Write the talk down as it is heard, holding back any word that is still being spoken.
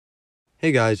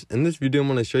Hey guys, in this video I'm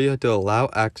going to show you how to allow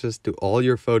access to all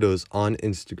your photos on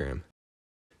Instagram.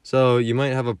 So you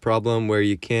might have a problem where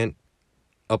you can't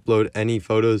upload any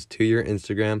photos to your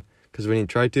Instagram because when you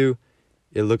try to,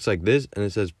 it looks like this and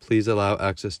it says please allow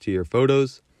access to your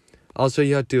photos. I'll show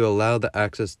you how to allow the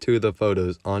access to the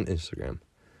photos on Instagram.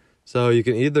 So you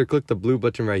can either click the blue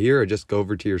button right here or just go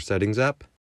over to your settings app.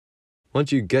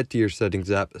 Once you get to your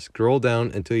settings app, scroll down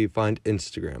until you find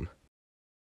Instagram.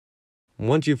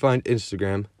 Once you find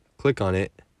Instagram, click on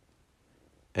it,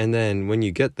 and then when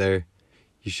you get there,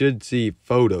 you should see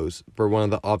photos for one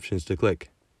of the options to click.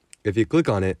 If you click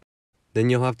on it, then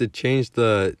you'll have to change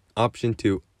the option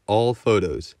to all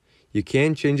photos. You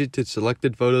can change it to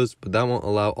selected photos, but that won't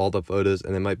allow all the photos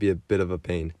and it might be a bit of a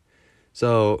pain.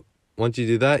 So once you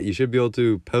do that, you should be able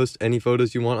to post any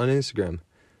photos you want on Instagram.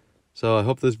 So I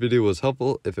hope this video was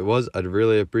helpful. If it was, I'd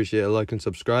really appreciate a like and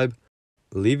subscribe.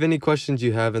 Leave any questions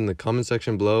you have in the comment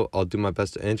section below. I'll do my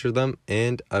best to answer them,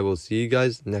 and I will see you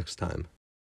guys next time.